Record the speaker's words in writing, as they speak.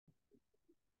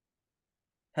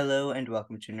Hello and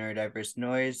welcome to Neurodiverse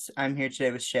Noise. I'm here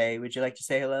today with Shay. Would you like to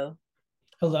say hello?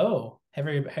 Hello,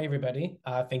 hey everybody.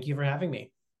 Thank you for having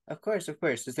me. Of course, of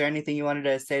course. Is there anything you wanted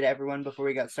to say to everyone before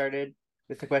we got started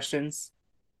with the questions?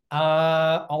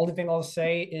 All the thing I'll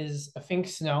say is think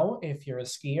snow if you're a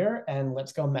skier, and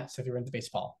let's go Mets if you're into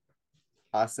baseball.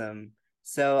 Awesome.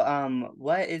 So,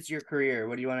 what is your career?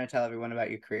 What do you want to tell everyone about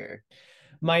your career?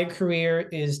 My career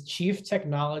is Chief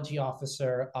Technology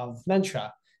Officer of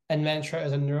Mentra, and Mentra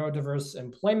is a neurodiverse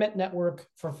employment network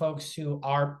for folks who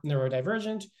are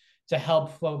neurodivergent to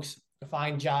help folks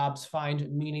find jobs,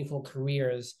 find meaningful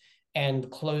careers,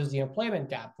 and close the employment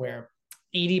gap where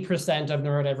 80% of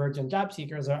neurodivergent job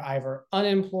seekers are either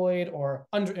unemployed or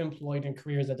underemployed in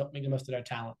careers that don't make the most of their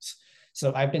talents.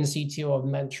 So I've been CTO of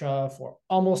Mentra for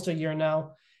almost a year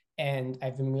now, and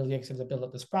I've been really excited to build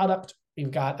up this product.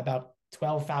 We've got about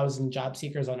 12,000 job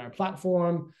seekers on our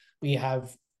platform. We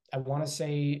have, I want to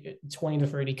say, 20 to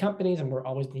 30 companies, and we're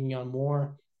always bringing on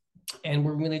more. And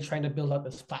we're really trying to build up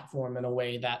this platform in a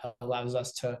way that allows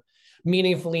us to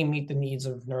meaningfully meet the needs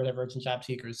of neurodivergent job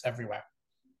seekers everywhere.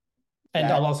 And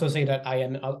That I'll also say that I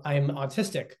am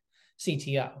autistic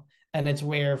CTO, and it's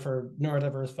rare for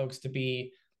neurodiverse folks to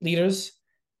be leaders.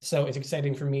 So it's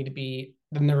exciting for me to be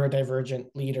the neurodivergent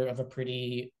leader of a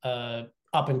pretty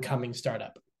up and coming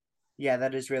startup. yeah,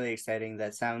 that is really exciting.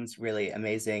 That sounds really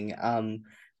amazing.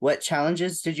 What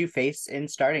challenges did you face in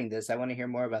starting this? I want to hear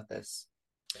more about this.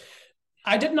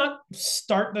 I did not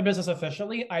start the business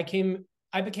officially. I became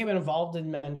involved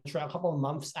in Mentra a couple of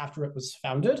months after it was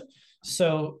founded.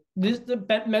 So the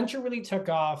Mentra really took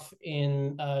off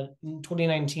in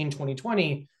 2019,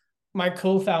 2020. My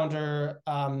co-founder,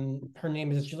 her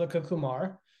name is Julika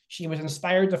Kumar. She was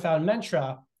inspired to found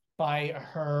Mentra by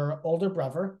her older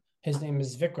brother. His name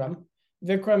is Vikram.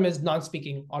 Vikram is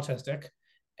non-speaking autistic,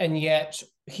 and yet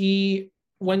he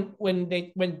when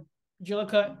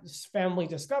Julika's family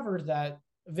discovered that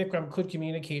Vikram could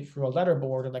communicate through a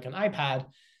letterboard or like an iPad,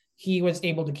 he was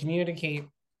able to communicate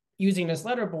using this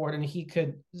letterboard, and he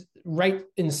could write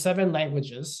in 7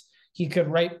 languages. He could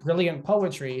write brilliant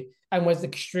poetry and was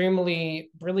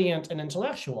extremely brilliant and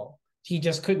intellectual. He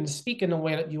just couldn't speak in the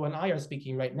way that you and I are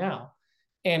speaking right now.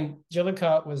 And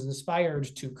Jillica was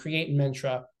inspired to create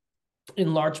Mentra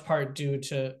in large part due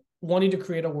to wanting to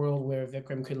create a world where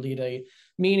Vikram could lead a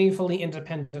meaningfully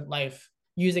independent life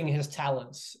using his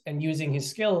talents and using his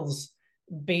skills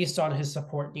based on his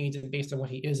support needs and based on what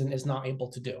he is and is not able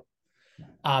to do.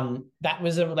 That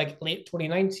was like late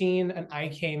 2019, and I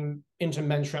came into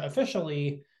Mentra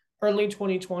officially early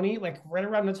 2020, like right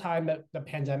around the time that the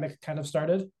pandemic kind of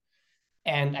started.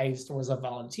 And I was a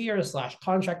volunteer slash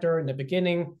contractor in the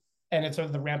beginning, and it sort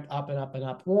of ramped up and up and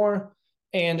up more.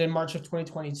 And in March of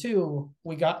 2022,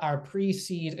 we got our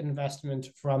pre-seed investment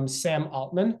from Sam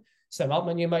Altman. Sam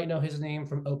Altman, you might know his name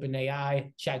from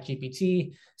OpenAI,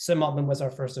 ChatGPT. Sam Altman was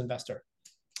our first investor.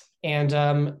 And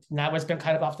now it's been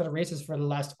kind of off to the races for the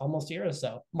last almost year or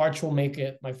so. March will make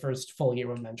it my first full year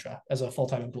with Mentra as a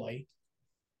full-time employee.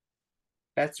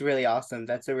 That's really awesome.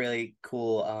 That's a really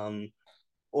cool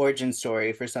origin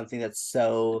story for something that's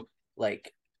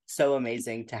like so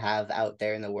amazing to have out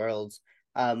there in the world.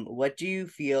 What do you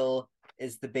feel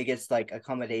is the biggest like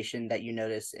accommodation that you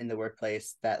notice in the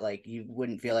workplace that like you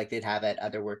wouldn't feel like they'd have at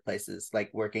other workplaces,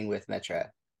 like working with Metra?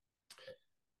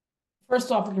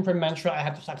 First off, working for Mentra, I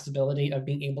have the flexibility of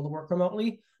being able to work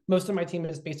remotely. Most of my team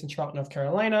is based in Charlotte, North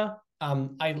Carolina.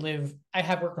 I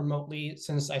have worked remotely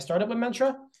since I started with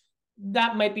Mentra.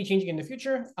 That might be changing in the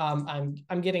future.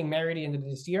 I'm getting married at the end of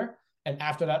this year, and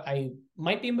after that, I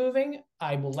might be moving.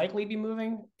 I will likely be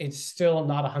moving. It's still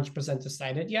not 100%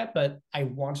 decided yet, but I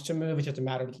want to move. It's just a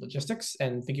matter of logistics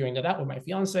and figuring that out with my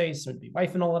fiance, soon to be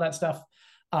wife, and all of that stuff.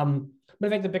 But I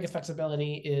think the biggest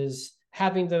flexibility is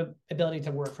having the ability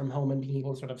to work from home and being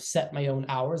able to sort of set my own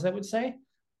hours, I would say.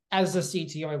 As a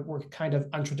CTO, I work kind of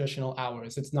untraditional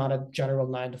hours. It's not a general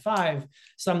 9 to 5.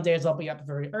 Some days I'll be up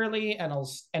very early and I'll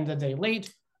end the day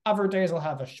late. Other days I'll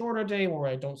have a shorter day where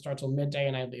I don't start till midday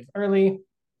and I leave early.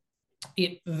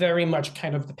 It very much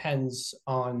kind of depends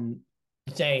on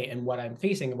the day and what I'm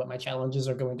facing and what my challenges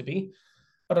are going to be.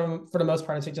 But for the most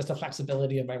part, I'd say just the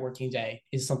flexibility of my working day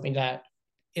is something that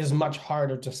is much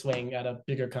harder to swing at a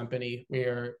bigger company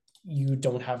where you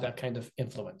don't have that kind of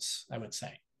influence, I would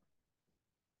say.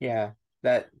 Yeah,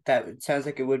 that sounds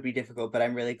like it would be difficult, but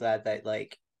I'm really glad that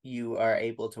like you are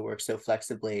able to work so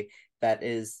flexibly.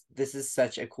 This is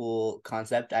such a cool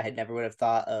concept. I had never would have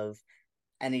thought of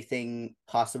anything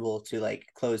possible to like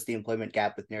close the employment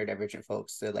gap with neurodivergent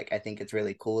folks. So like I think it's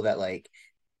really cool that like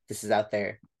this is out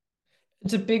there.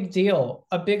 It's a big deal.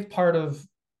 A big part of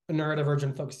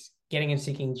neurodivergent folks getting and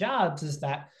seeking jobs is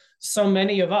that so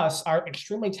many of us are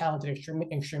extremely talented,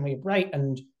 extremely bright,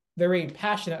 and very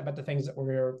passionate about the things that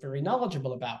we're very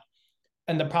knowledgeable about.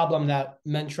 And the problem that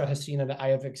Mentra has seen and that I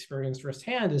have experienced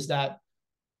firsthand is that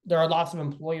there are lots of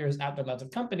employers out there, lots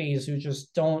of companies who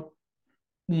just don't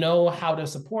know how to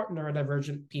support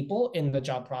neurodivergent people in the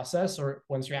job process or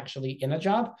once you're actually in a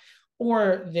job,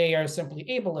 or they are simply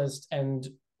ableist and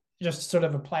just sort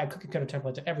of apply a cookie cutter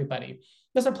template to everybody.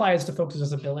 This applies to folks with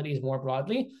disabilities more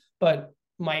broadly, but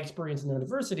my experience in the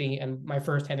university and my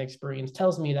firsthand experience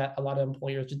tells me that a lot of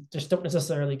employers just don't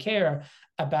necessarily care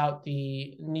about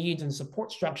the needs and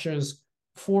support structures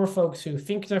for folks who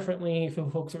think differently, for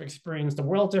folks who experience the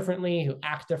world differently, who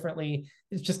act differently.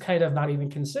 It's just kind of not even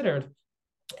considered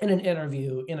in an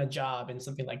interview, in a job, and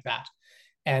something like that.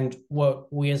 And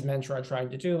what we as Mentor are trying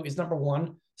to do is, number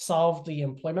one, solve the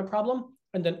employment problem,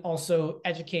 and then also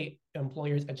educate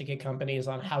employers, educate companies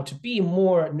on how to be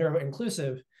more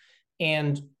neuro-inclusive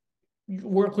and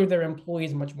work with their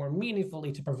employees much more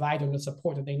meaningfully to provide them the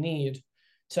support that they need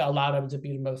to allow them to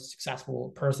be the most successful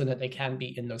person that they can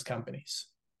be in those companies.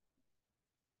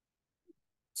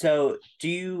 So do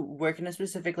you work in a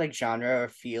specific like genre or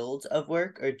field of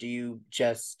work, or do you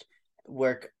just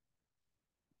work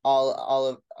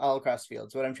all across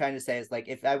fields? What I'm trying to say is, like,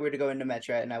 if I were to go into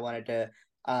Metra and I wanted to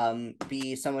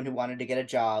be someone who wanted to get a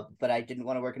job, but I didn't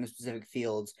want to work in a specific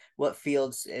fields, what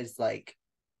fields is like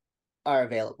are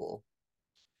available?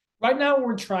 Right now,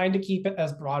 we're trying to keep it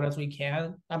as broad as we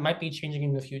can. That might be changing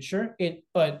in the future.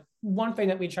 But one thing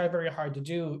that we try very hard to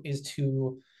do is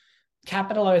to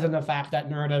capitalize on the fact that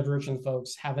neurodivergent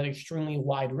folks have an extremely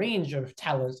wide range of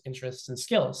talents, interests, and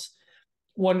skills.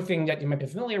 One thing that you might be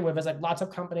familiar with is like lots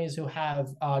of companies who have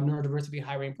neurodiversity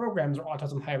hiring programs or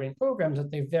autism hiring programs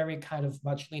that they very kind of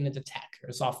much lean into tech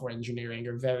or software engineering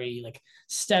or very like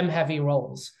STEM heavy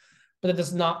roles. But it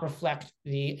does not reflect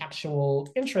the actual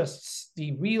interests,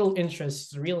 the real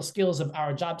interests, the real skills of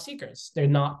our job seekers. They're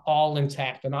not all in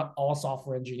tech. They're not all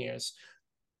software engineers.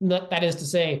 That is to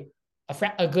say,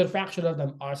 a good fraction of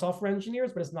them are software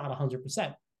engineers, but it's not 100%. It's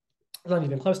not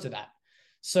even close to that.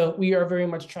 So we are very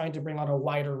much trying to bring on a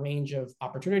wider range of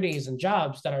opportunities and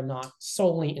jobs that are not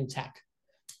solely in tech.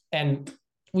 And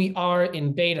we are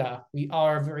in beta. We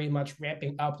are very much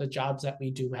ramping up the jobs that we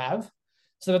do have.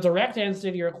 So the direct answer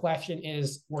to your question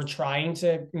is we're trying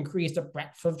to increase the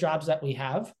breadth of jobs that we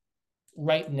have.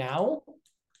 Right now,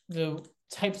 the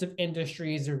types of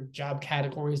industries or job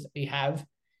categories that we have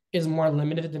is more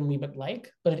limited than we would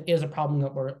like, but it is a problem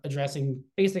that we're addressing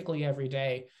basically every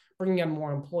day, bringing on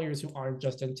more employers who aren't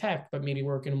just in tech, but maybe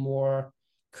work in more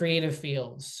creative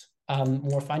fields,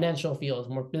 more financial fields,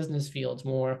 more business fields,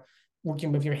 more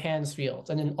working with your hands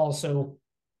fields, and then also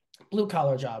blue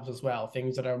collar jobs as well,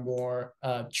 things that are more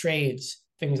trades,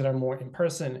 things that are more in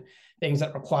person, things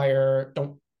that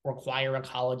don't require a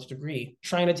college degree,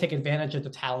 trying to take advantage of the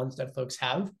talents that folks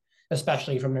have,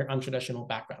 especially from their untraditional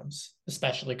backgrounds,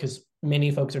 especially because many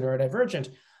folks are neurodivergent,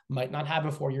 might not have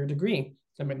a 4-year degree,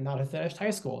 they might not have finished high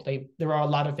school. There are a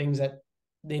lot of things that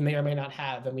they may or may not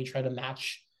have, and we try to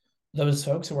match those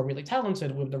folks who are really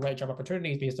talented with the right job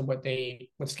opportunities based on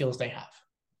what skills they have.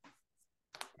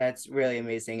 That's really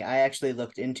amazing. I actually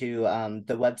looked into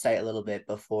the website a little bit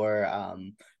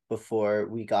before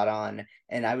we got on,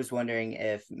 and I was wondering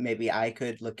if maybe I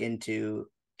could look into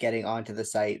getting onto the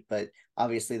site, but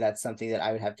obviously that's something that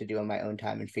I would have to do on my own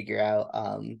time and figure out.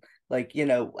 Like,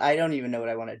 I don't even know what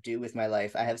I want to do with my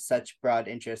life. I have such broad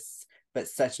interests, but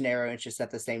such narrow interests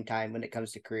at the same time when it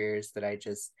comes to careers that I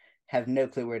just have no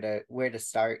clue where to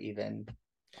start even,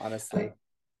 honestly.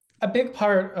 A big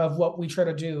part of what we try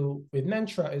to do with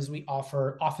Mentra is we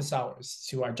offer office hours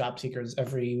to our job seekers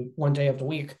every one day of the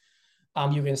week.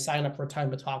 You can sign up for time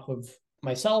to talk with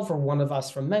myself or one of us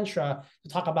from Mentra to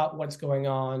talk about what's going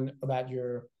on, about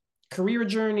your career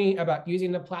journey, about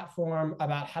using the platform,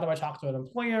 about how do I talk to an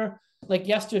employer. Like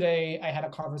yesterday, I had a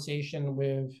conversation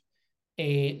with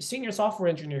a senior software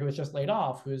engineer who was just laid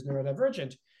off, who is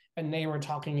neurodivergent. And they were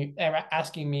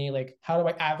asking me, like, how do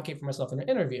I advocate for myself in an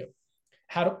interview?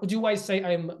 How do I say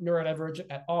I'm neurodivergent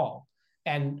at all?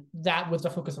 And that was the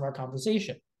focus of our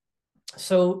conversation.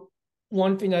 So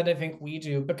one thing that I think we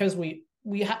do, because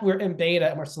we're in beta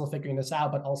and we're still figuring this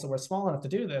out, but also we're small enough to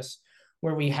do this,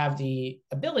 where we have the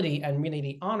ability and really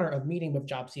the honor of meeting with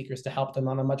job seekers to help them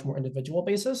on a much more individual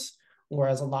basis.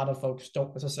 Whereas a lot of folks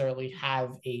don't necessarily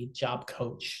have a job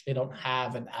coach. They don't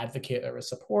have an advocate or a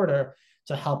supporter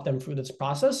to help them through this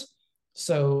process.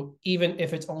 So even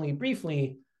if it's only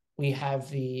briefly, we have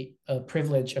the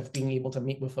privilege of being able to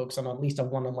meet with folks on at least a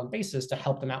one-on-one basis to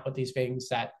help them out with these things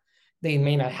that they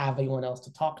may not have anyone else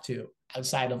to talk to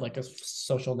outside of like a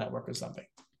social network or something.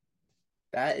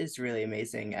 That is really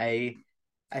amazing.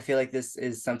 I feel like this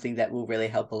is something that will really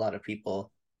help a lot of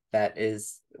people. That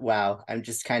is wow. I'm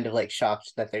just kind of like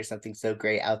shocked that there's something so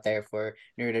great out there for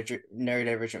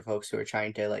neurodivergent folks who are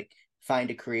trying to like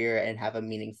find a career and have a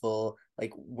meaningful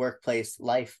like workplace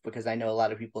life, because I know a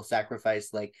lot of people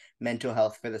sacrifice like mental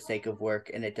health for the sake of work,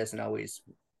 and it doesn't always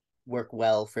work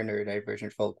well for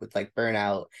neurodivergent folk with like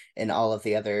burnout and all of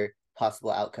the other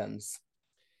possible outcomes.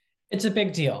 It's a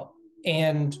big deal.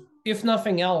 And if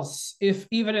nothing else, if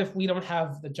even if we don't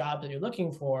have the job that you're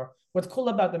looking for, what's cool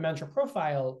about the Mentra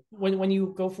profile, when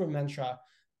you go through Mentra,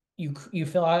 you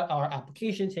fill out our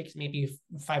application, takes maybe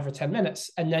 5 or 10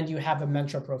 minutes, and then you have a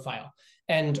Mentra profile.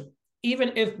 And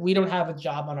even if we don't have a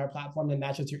job on our platform that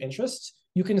matches your interests,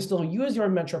 you can still use your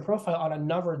Mentra profile on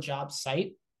another job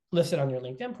site listed on your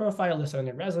LinkedIn profile, listed on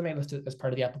your resume, listed as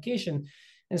part of the application,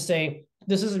 and say,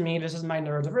 this is me, this is my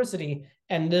neurodiversity,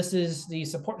 and this is the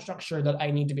support structure that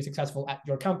I need to be successful at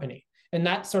your company. And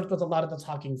that sort of does a lot of the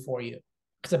talking for you.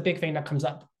 Because a big thing that comes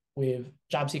up with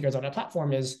job seekers on our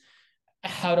platform is,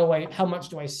 how much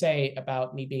do I say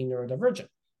about me being neurodivergent?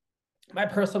 My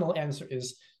personal answer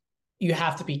is, you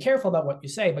have to be careful about what you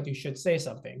say, but you should say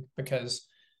something, because,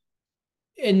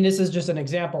 and this is just an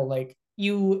example, like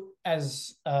you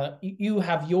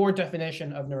have your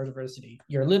definition of neurodiversity,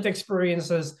 your lived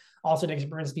experiences, also the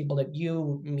experience of people that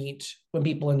you meet when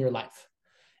people in your life,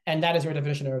 and that is your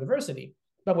definition of neurodiversity.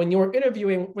 But when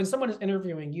someone is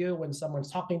interviewing you, when someone's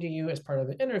talking to you as part of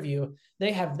an interview,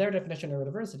 they have their definition of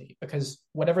neurodiversity, because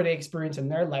whatever they experience in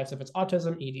their lives, if it's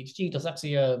autism, ADHD,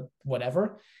 dyslexia,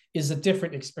 whatever, is a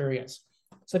different experience.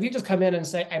 So if you just come in and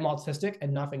say, I'm autistic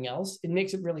and nothing else, it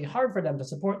makes it really hard for them to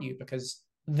support you, because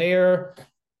their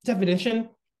definition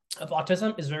of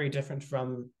autism is very different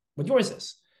from what yours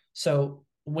is. So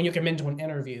when you come into an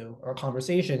interview or a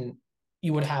conversation,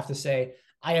 you would have to say,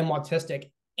 I am autistic,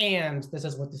 and this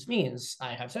is what this means.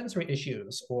 I have sensory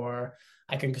issues, or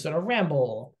I can sort of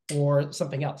ramble, or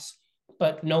something else.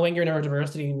 But knowing your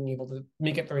neurodiversity and being able to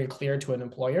make it very clear to an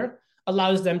employer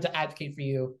allows them to advocate for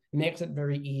you, makes it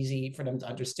very easy for them to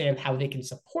understand how they can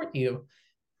support you.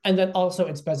 And then also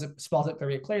it spells it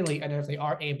very clearly. And if they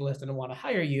are ableist and want to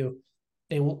hire you,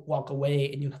 they will walk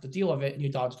away and you have to deal with it, and you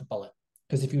dodge the bullet.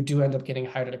 Because if you do end up getting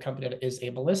hired at a company that is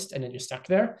ableist and then you're stuck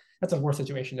there, that's a worse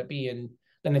situation to be in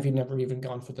than if you've never even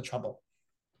gone through the trouble.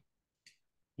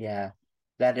 Yeah,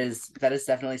 that is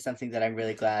definitely something that I'm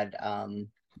really glad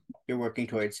you're working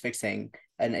towards fixing,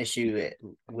 an issue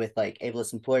with like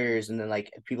ableist employers, and then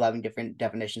like people having different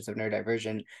definitions of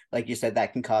neurodivergent. Like you said,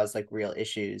 that can cause like real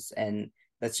issues, and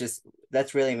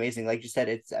that's really amazing. Like you said,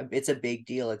 it's a big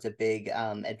deal. It's a big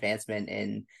advancement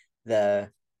in the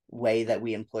way that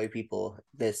we employ people.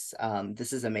 This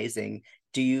is amazing.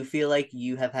 Do you feel like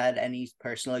you have had any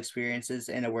personal experiences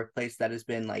in a workplace that has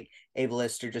been like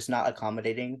ableist or just not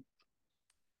accommodating?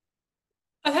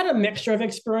 I've had a mixture of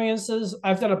experiences.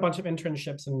 I've done a bunch of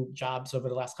internships and jobs over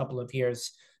the last couple of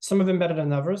years. Some of them better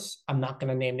than others. I'm not going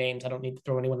to name names. I don't need to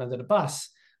throw anyone under the bus.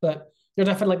 But there's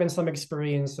definitely been some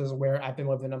experiences where I've been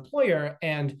with an employer,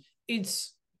 and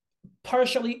it's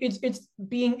partially it's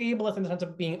being ableist in the sense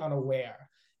of being unaware.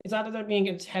 It's not that they're being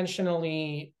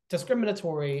intentionally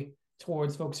discriminatory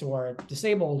towards folks who are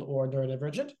disabled or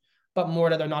neurodivergent, but more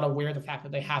that they're not aware of the fact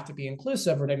that they have to be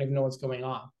inclusive, or they don't even know what's going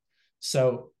on.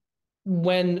 So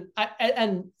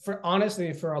and for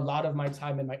honestly, for a lot of my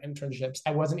time in my internships,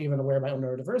 I wasn't even aware of my own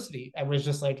neurodiversity. I was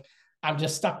just like, I'm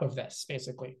just stuck with this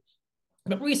basically.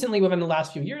 But recently, within the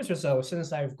last few years or so,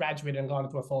 since I've graduated and gone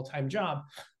into a full-time job,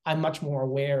 I'm much more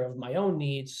aware of my own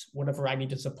needs, whatever I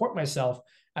need to support myself,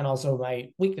 and also my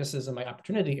weaknesses and my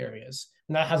opportunity areas.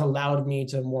 And that has allowed me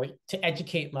to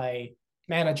educate my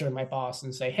manager and my boss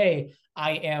and say, hey,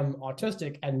 I am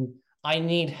autistic and I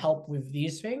need help with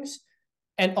these things.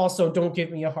 And also, don't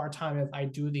give me a hard time if I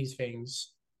do these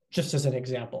things, just as an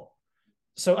example.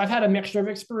 So I've had a mixture of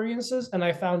experiences, and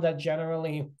I found that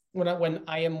generally, when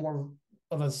I am more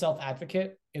of a self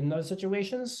advocate in those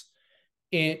situations,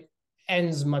 it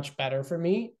ends much better for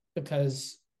me,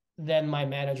 because then my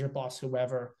manager, boss,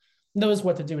 whoever knows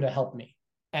what to do to help me.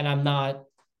 And I'm not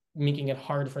making it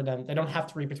hard for them. They don't have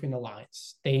to read between the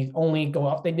lines. They only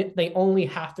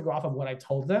have to go off of what I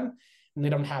told them, and they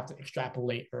don't have to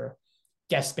extrapolate or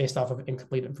guess based off of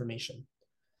incomplete information.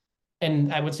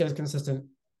 And I would say it's consistent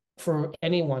for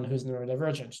anyone who's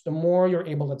neurodivergent. The more you're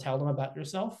able to tell them about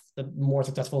yourself, the more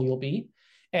successful you'll be.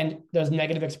 And those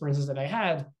negative experiences that I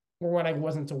had were when I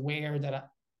wasn't aware that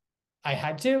I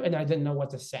had to, and I didn't know what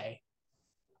to say.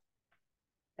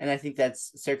 And I think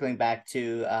that's circling back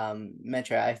to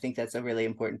Mentra. I think that's a really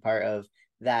important part of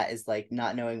that is like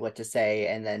not knowing what to say,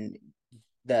 and then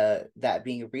that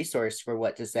being a resource for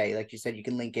what to say. Like you said, you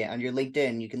can link it on your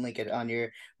LinkedIn, you can link it on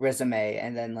your resume,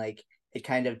 and then like it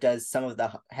kind of does some of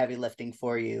the heavy lifting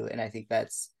for you. And I think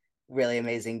that's really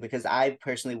amazing because I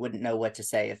personally wouldn't know what to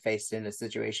say if faced in a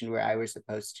situation where I was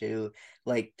supposed to,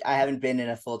 like, I haven't been in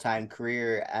a full-time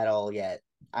career at all yet.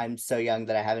 I'm so young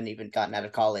that I haven't even gotten out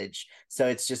of college. So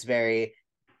it's just very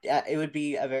it would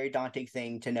be a very daunting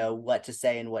thing to know what to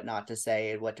say and what not to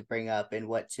say and what to bring up and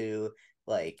what to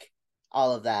like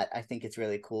all of that. I think it's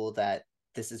really cool that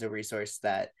this is a resource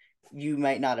that you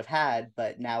might not have had,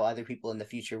 but now other people in the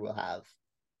future will have.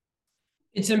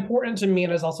 It's important to me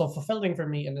and it's also fulfilling for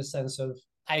me in the sense of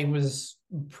I was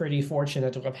pretty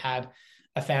fortunate to have had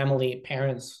a family,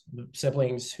 parents,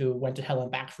 siblings who went to hell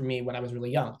and back for me when I was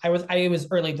really young. I was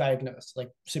early diagnosed, like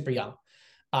super young.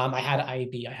 I had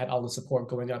IEP. I had all the support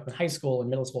going up in high school and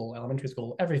middle school, elementary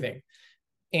school, everything.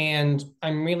 And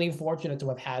I'm really fortunate to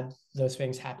have had those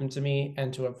things happen to me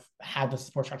and to have had the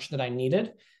support structure that I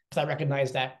needed because I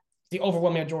recognize that the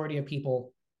overwhelming majority of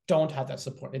people don't have that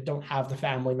support. They don't have the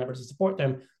family members to support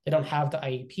them. They don't have the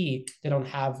IEP. They don't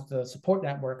have the support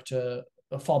network to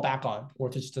fall back on or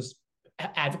to just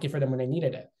advocate for them when they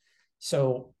needed it.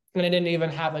 So, and I didn't even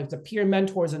have like the peer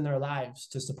mentors in their lives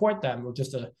to support them or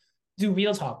just to do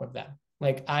real talk with them.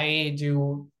 Like I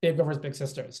do big brothers, big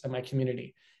sisters in my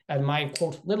community. And my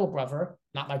quote little brother,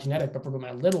 not my genetic, but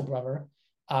my little brother,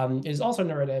 is also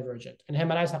neurodivergent. And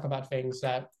him and I talk about things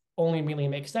that only really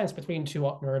make sense between two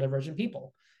neurodivergent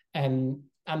people. And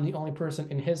I'm the only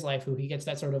person in his life who he gets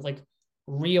that sort of like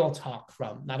real talk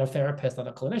from, not a therapist, not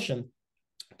a clinician,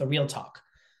 the real talk.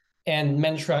 And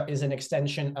Mentra is an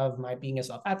extension of my being a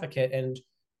self advocate and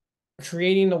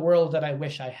creating the world that I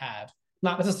wish I had,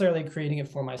 not necessarily creating it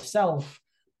for myself,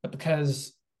 but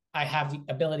because I have the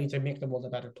ability to make the world a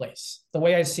better place. The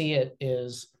way I see it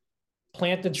is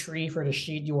plant the tree for the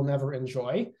shade you will never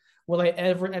enjoy. Will I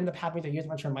ever end up having to use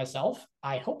my term myself?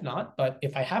 I hope not, but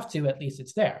if I have to, at least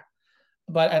it's there.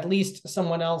 But at least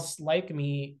someone else like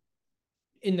me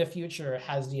in the future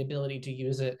has the ability to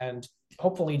use it and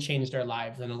hopefully change their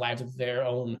lives and the lives of their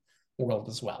own world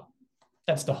as well.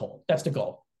 That's the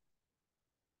goal.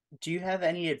 Do you have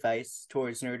any advice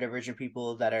towards neurodivergent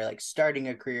people that are like starting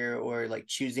a career or like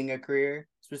choosing a career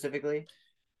specifically?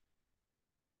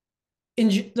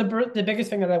 The biggest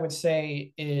thing that I would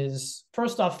say is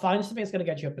first off, find something that's going to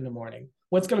get you up in the morning.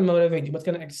 What's going to motivate you? What's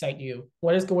going to excite you?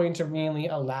 What is going to really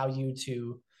allow you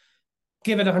to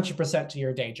give it 100% to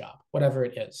your day job, whatever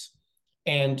it is.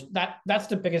 And that's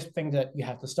the biggest thing that you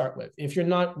have to start with. If you're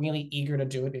not really eager to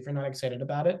do it, if you're not excited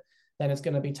about it, then it's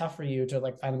going to be tough for you to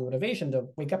like find the motivation to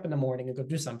wake up in the morning and go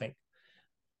do something.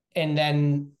 And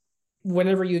then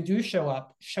whenever you do show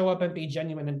up and be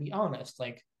genuine and be honest.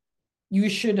 Like you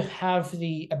should have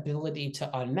the ability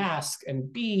to unmask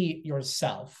and be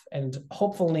yourself and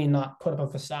hopefully not put up a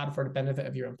facade for the benefit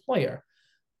of your employer.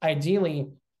 Ideally,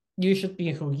 you should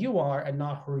be who you are and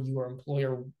not who your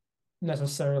employer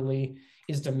necessarily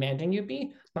is demanding you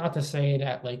be. Not to say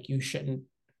that like you shouldn't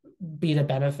be the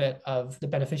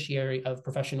beneficiary of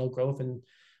professional growth and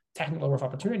technical growth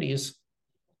opportunities,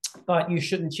 but you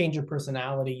shouldn't change your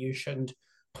personality. You shouldn't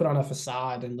put on a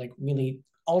facade and like really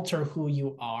alter who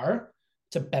you are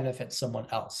to benefit someone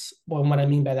else. Well, what I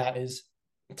mean by that is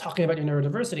talking about your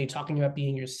neurodiversity, talking about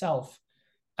being yourself,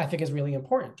 I think is really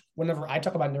important. Whenever I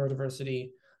talk about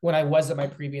neurodiversity, when I was at my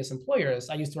previous employers,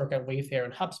 I used to work at Wayfair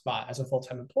and HubSpot as a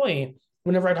full-time employee.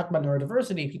 Whenever I talk about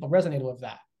neurodiversity, people resonated with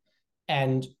that.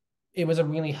 And it was a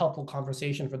really helpful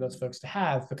conversation for those folks to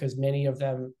have because many of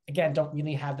them, again, don't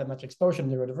really have that much exposure to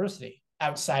neurodiversity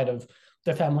outside of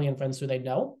their family and friends who they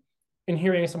know. And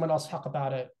hearing someone else talk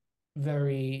about it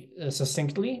very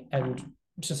succinctly and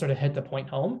just sort of hit the point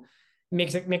home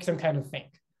makes them kind of think.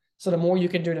 So the more you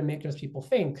can do to make those people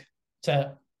think,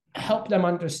 to help them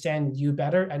understand you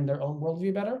better and their own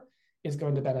worldview better, is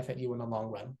going to benefit you in the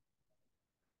long run.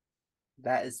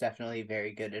 That is definitely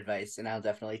very good advice, and I'll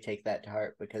definitely take that to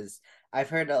heart because I've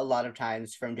heard a lot of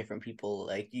times from different people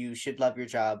like you should love your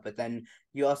job, but then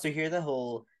you also hear the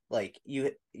whole like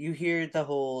you hear the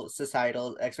whole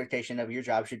societal expectation of your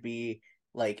job should be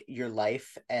like your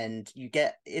life, and you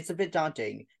get it's a bit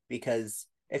daunting because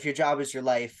if your job is your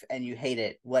life and you hate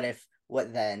it,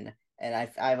 what then? And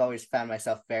I've always found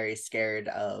myself very scared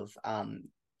of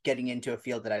getting into a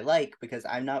field that I like because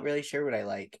I'm not really sure what I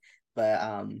like,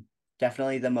 but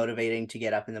definitely the motivating to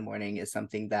get up in the morning is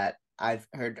something that I've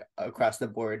heard across the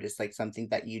board is like something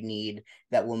that you need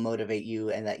that will motivate you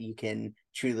and that you can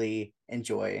truly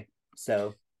enjoy.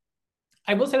 So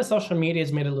I will say that social media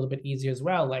has made it a little bit easier as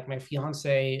well. Like my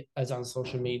fiance is on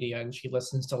social media and she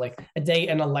listens to like a day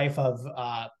in a life of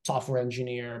software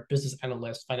engineer, business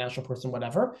analyst, financial person,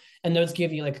 whatever. And those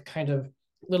give you like kind of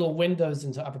little windows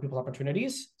into other people's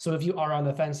opportunities. So if you are on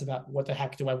the fence about what the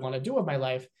heck do I want to do with my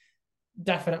life,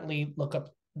 definitely look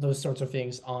up those sorts of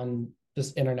things on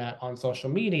this internet, on social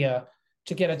media,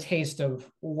 to get a taste of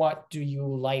what do you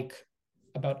like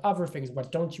about other things,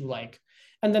 what don't you like.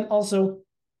 And then also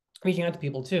reaching out to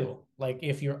people too. Like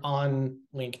if you're on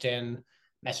LinkedIn,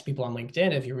 message people on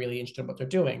LinkedIn if you're really interested in what they're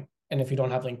doing. And if you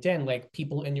don't have LinkedIn, like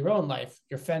people in your own life,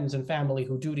 your friends and family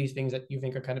who do these things that you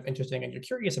think are kind of interesting and you're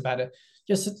curious about it,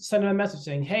 just send them a message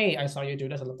saying, hey, I saw you do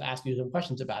this. I'd love to ask you some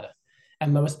questions about it.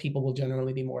 And most people will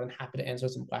generally be more than happy to answer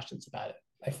some questions about it.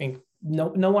 I think no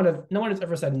one has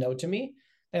ever said no to me.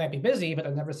 They might be busy, but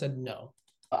I've never said no.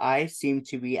 I seem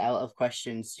to be out of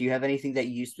questions. Do you have anything that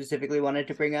you specifically wanted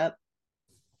to bring up?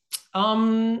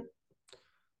 Um,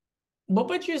 what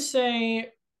would you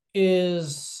say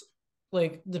is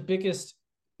like the biggest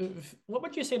what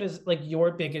would you say is like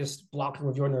your biggest blocker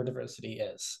with your neurodiversity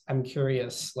is? I'm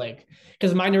curious, like,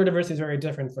 because my neurodiversity is very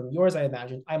different from yours, I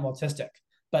imagine. I'm autistic,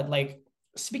 but like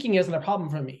speaking isn't a problem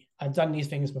for me. I've done these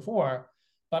things before,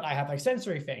 but I have like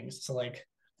sensory things. So like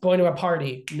going to a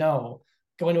party, no.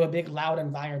 Going to a big loud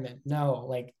environment, no.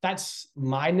 Like that's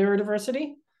my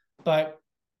neurodiversity. But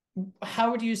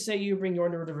how would you say you bring your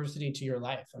neurodiversity to your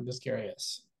life? I'm just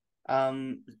curious.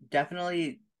 Um,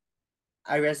 Definitely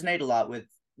I resonate a lot with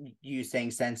you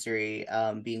saying sensory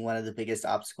being one of the biggest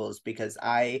obstacles because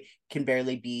I can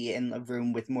barely be in a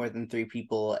room with more than three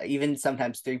people, even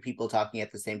sometimes three people talking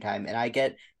at the same time. And I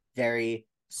get very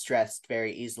stressed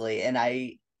very easily. And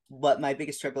what my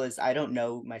biggest struggle is, I don't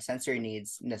know my sensory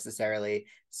needs necessarily.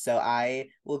 So I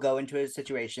will go into a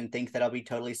situation, think that I'll be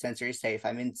totally sensory safe.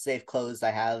 I'm in safe clothes.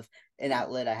 I have an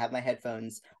outlet. I have my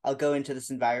headphones. I'll go into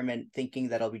this environment thinking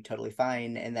that I'll be totally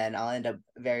fine, and then I'll end up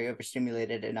very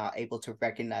overstimulated and not able to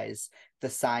recognize the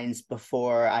signs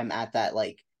before I'm at that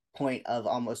like point of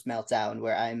almost meltdown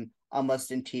where I'm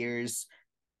almost in tears.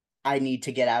 I need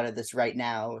to get out of this right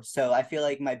now. So I feel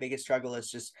like my biggest struggle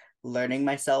is just learning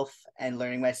myself and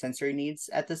learning my sensory needs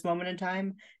at this moment in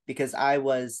time because I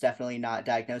was definitely not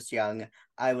diagnosed young.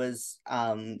 I was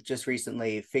I've just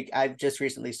recently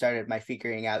started my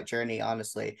figuring out journey,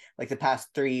 honestly. Like the past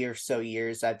 3 or so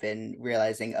years I've been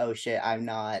realizing, oh shit, I'm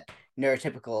not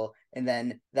neurotypical. And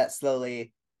then that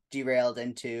slowly derailed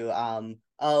into oh,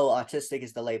 autistic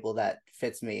is the label that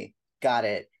fits me. Got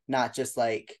it. Not just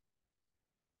like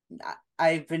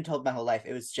I've been told my whole life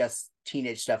it was just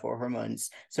teenage stuff or hormones.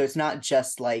 So it's not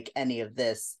just like any of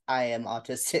this. I am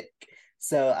autistic.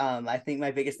 So I think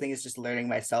my biggest thing is just learning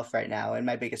myself right now. And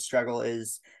my biggest struggle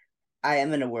is I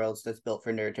am in a world that's built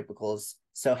for neurotypicals.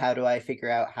 So how do I figure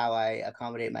out how I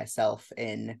accommodate myself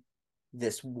in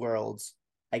this world,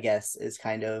 I guess, is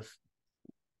kind of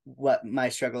what my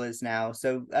struggle is now.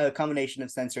 So a combination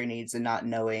of sensory needs and not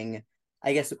knowing,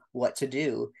 I guess, what to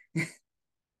do.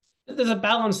 There's a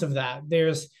balance of that.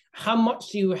 There's how much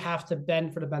do you have to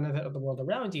bend for the benefit of the world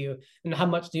around you, and how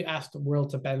much do you ask the world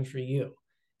to bend for you?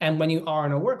 And when you are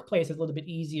in a workplace, it's a little bit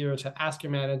easier to ask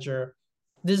your manager,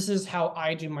 this is how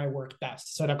I do my work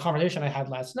best. So the conversation I had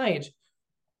last night,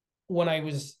 when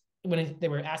they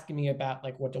were asking me about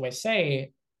like what do I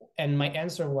say, and my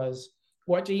answer was,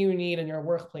 what do you need in your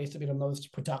workplace to be the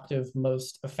most productive,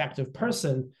 most effective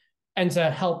person, and to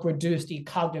help reduce the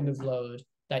cognitive load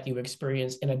that you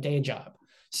experience in a day job.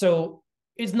 So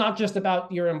it's not just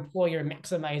about your employer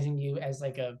maximizing you as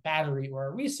like a battery or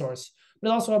a resource,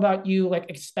 but also about you like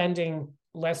expending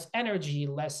less energy,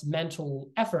 less mental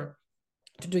effort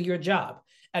to do your job.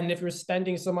 And if you're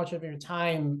spending so much of your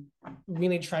time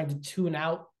really trying to tune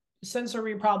out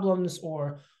sensory problems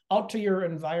or alter your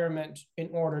environment in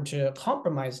order to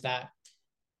compromise that,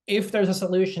 if there's a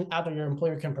solution out there your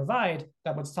employer can provide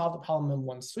that would solve the problem in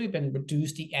one sweep and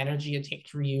reduce the energy it takes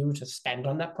for you to spend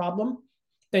on that problem,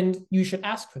 then you should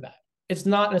ask for that. It's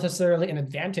not necessarily an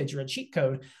advantage or a cheat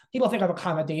code. People think of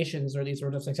accommodations or these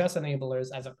sort of success enablers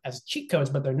as cheat codes,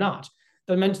 but they're not.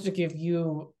 They're meant to give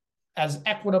you as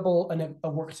equitable a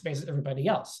workspace as everybody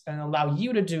else and allow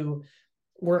you to do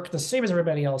work the same as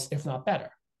everybody else, if not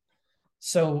better.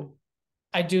 So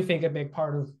I do think a big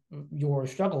part of your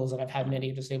struggles, and I've had many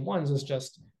of the same ones, is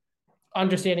just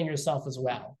understanding yourself as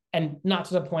well. And not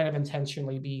to the point of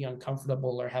intentionally being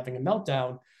uncomfortable or having a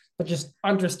meltdown, but just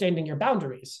understanding your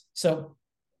boundaries. So,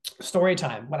 story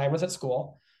time. When I was at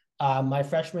school, my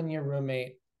freshman year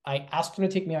roommate, I asked him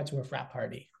to take me out to a frat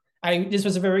party. This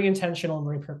was very intentional and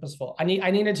very purposeful. I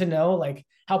needed to know like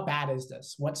how bad is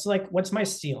this? What's my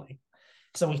ceiling?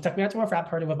 So he took me out to a frat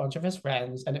party with a bunch of his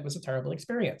friends, and it was a terrible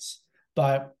experience.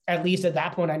 But at least at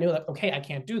that point, I knew that, okay, I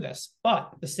can't do this.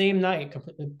 But the same night,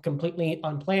 completely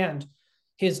unplanned,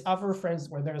 his other friends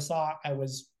were there, saw I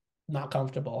was not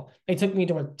comfortable. They took me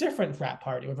to a different frat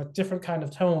party with a different kind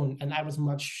of tone, and I was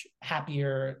much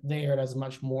happier there. I was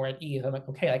much more at ease. I'm like,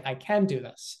 okay, like I can do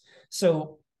this.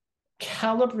 So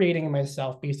calibrating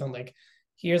myself based on like,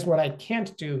 here's what I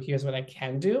can't do, here's what I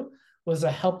can do, was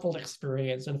a helpful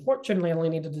experience. Unfortunately, I only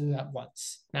need to do that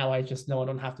once. Now I just know I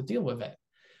don't have to deal with it.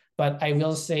 But I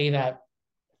will say that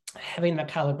having that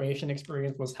calibration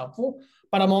experience was helpful.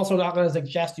 But I'm also not going to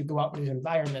suggest you go out with these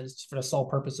environments for the sole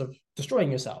purpose of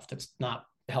destroying yourself. That's not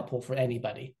helpful for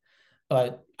anybody.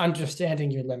 But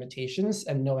understanding your limitations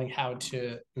and knowing how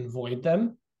to avoid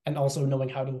them, and also knowing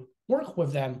how to work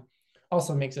with them,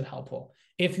 also makes it helpful.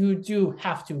 If you do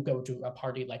have to go to a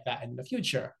party like that in the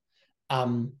future,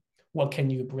 what can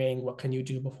you bring? What can you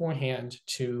do beforehand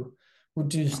to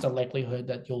reduce the likelihood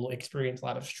that you'll experience a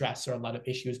lot of stress or a lot of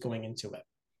issues going into it?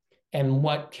 And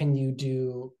what can you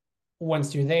do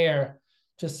once you're there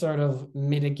to sort of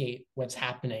mitigate what's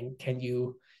happening? Can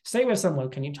you stay with someone?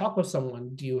 Can you talk with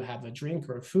someone? Do you have a drink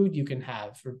or food you can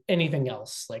have or anything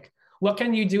else? Like, what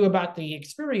can you do about the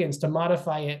experience to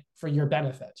modify it for your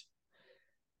benefit?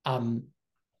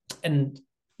 And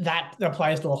that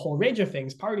applies to a whole range of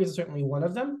things. Parties is certainly one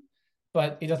of them,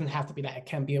 but it doesn't have to be that. It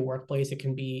can be a workplace. It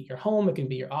can be your home. It can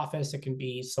be your office. It can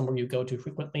be somewhere you go to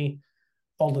frequently,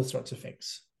 all those sorts of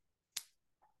things.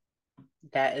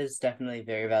 That is definitely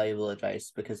very valuable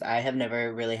advice, because I have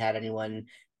never really had anyone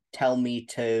tell me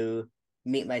to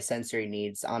meet my sensory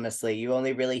needs. Honestly, you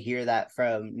only really hear that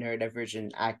from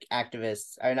neurodivergent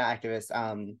activists, or not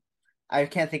activists. I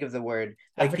can't think of the word.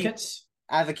 Like Advocates.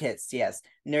 Advocates, yes,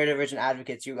 neurodivergent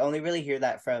advocates. You only really hear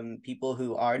that from people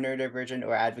who are neurodivergent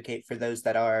or advocate for those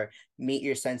that are meet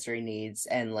your sensory needs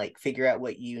and like figure out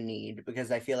what you need,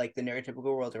 because I feel like the neurotypical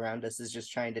world around us is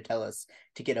just trying to tell us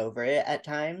to get over it at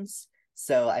times.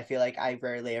 So I feel like I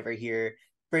rarely ever hear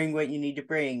bring what you need to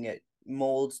bring,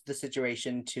 mold the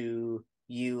situation to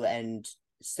you, and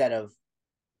instead of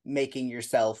making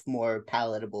yourself more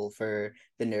palatable for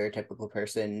the neurotypical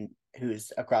person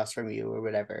who's across from you or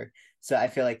whatever. So I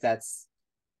feel like that's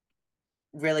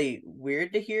really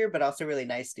weird to hear, but also really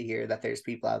nice to hear that there's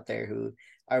people out there who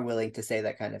are willing to say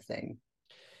that kind of thing.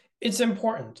 It's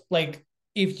important. Like,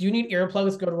 if you need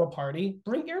earplugs, go to a party,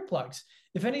 bring earplugs.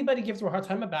 If anybody gives you a hard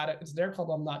time about it, it's their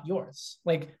problem, not yours.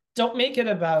 Like, don't make it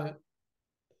about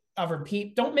other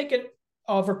people. Don't make it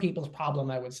other people's problem,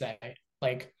 I would say.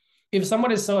 Like, if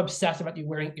someone is so obsessed about you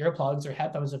wearing earplugs or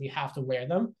headphones, if you have to wear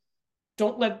them,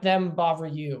 don't let them bother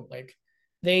you. Like,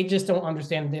 they just don't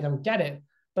understand, they don't get it,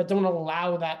 but don't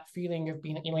allow that feeling of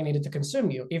being alienated to consume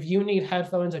you. If you need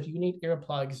headphones, if you need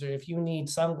earplugs, or if you need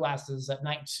sunglasses at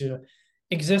night to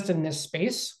exist in this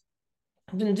space,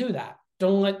 then do that.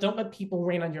 Don't let people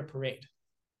rain on your parade.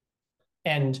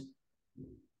 And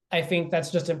I think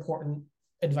that's just important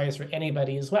advice for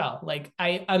anybody as well. Like,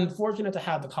 I'm fortunate to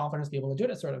have the confidence to be able to do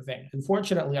that sort of thing.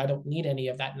 Unfortunately, I don't need any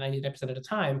of that 99% of the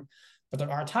time, but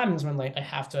there are times when like I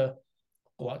have to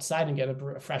go outside and get a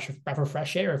breath of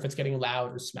fresh air if it's getting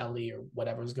loud or smelly or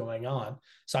whatever's going on.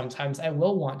 Sometimes I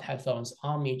will want headphones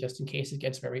on me just in case it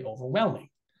gets very overwhelming.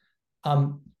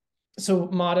 So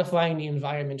modifying the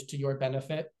environment to your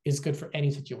benefit is good for any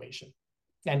situation.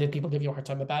 And if people give you a hard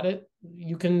time about it,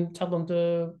 you can tell them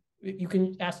to, you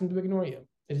can ask them to ignore you.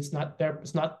 It's not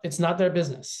their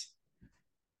business.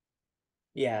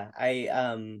 Yeah, I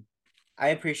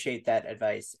appreciate that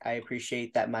advice. I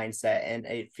appreciate that mindset, and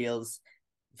it feels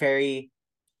very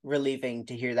relieving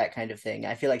to hear that kind of thing.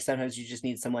 I feel like sometimes you just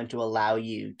need someone to allow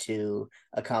you to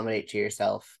accommodate to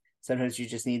yourself. Sometimes you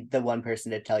just need the one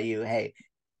person to tell you, hey,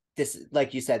 this,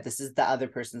 like you said, this is the other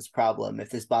person's problem. If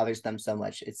this bothers them so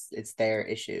much, it's their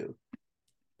issue.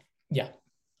 Yeah.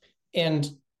 And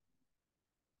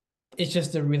it's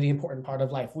just a really important part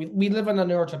of life. We live in a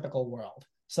neurotypical world.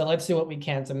 So let's do what we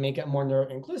can to make it more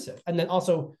neuro-inclusive. And then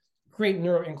also create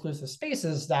neuro-inclusive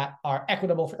spaces that are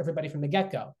equitable for everybody from the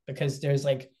get-go, because there's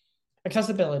like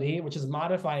accessibility, which is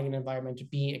modifying an environment to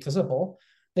be accessible.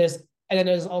 And then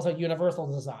there's also universal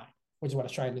design, which is what I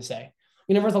was trying to say.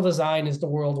 Universal design is the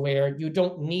world where you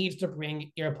don't need to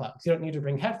bring earplugs. You don't need to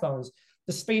bring headphones.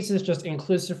 The space is just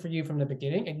inclusive for you from the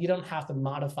beginning, and you don't have to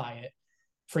modify it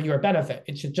for your benefit.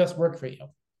 It should just work for you.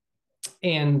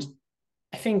 And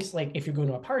I think like if you're going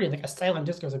to a party, like a silent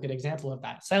disco is a good example of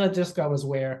that. Silent disco is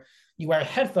where you wear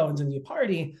headphones and you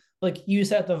party, like you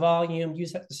set the volume, you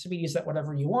set the speed, you set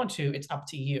whatever you want to, it's up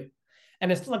to you.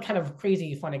 And it's still a kind of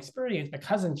crazy fun experience. My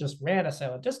cousin just ran a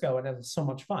silent disco and it was so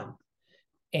much fun.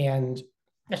 And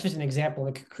that's just an example,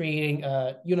 like creating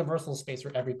a universal space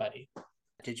for everybody.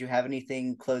 Did you have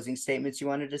anything closing statements you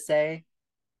wanted to say?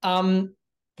 Um,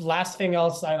 Last thing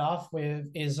I'll sign off with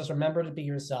is just remember to be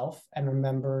yourself and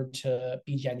remember to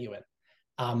be genuine.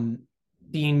 Um,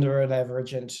 Being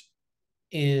neurodivergent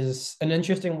is an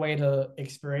interesting way to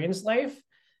experience life.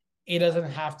 It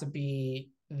doesn't have to be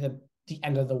the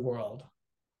end of the world.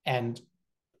 And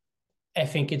I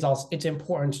think it's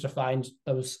important to find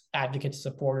those advocates,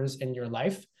 supporters in your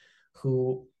life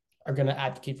who are going to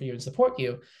advocate for you and support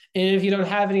you. And if you don't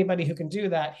have anybody who can do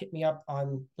that, hit me up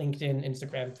on LinkedIn,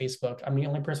 Instagram, Facebook. I'm the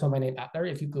only person with my name out there.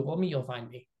 If you Google me, you'll find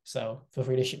me. So feel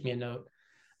free to shoot me a note.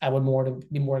 I would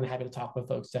be more than happy to talk with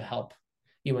folks to help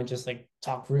you and just like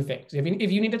talk through things.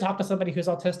 If you need to talk to somebody who's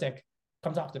autistic,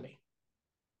 come talk to me.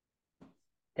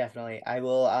 Definitely. I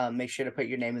will make sure to put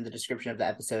your name in the description of the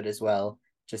episode as well,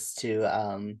 just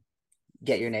to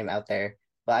get your name out there.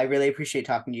 But I really appreciate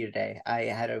talking to you today. I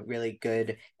had a really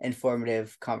good,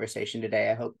 informative conversation today.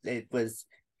 I hope it was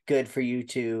good for you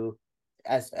to,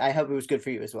 as I hope it was good for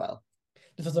you as well.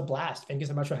 This was a blast. Thank you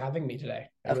so much for having me today.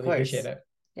 I Of really appreciate course. it.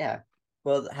 Yeah.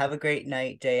 Well, have a great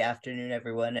night, day, afternoon,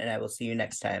 everyone, and I will see you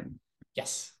next time.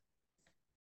 Yes.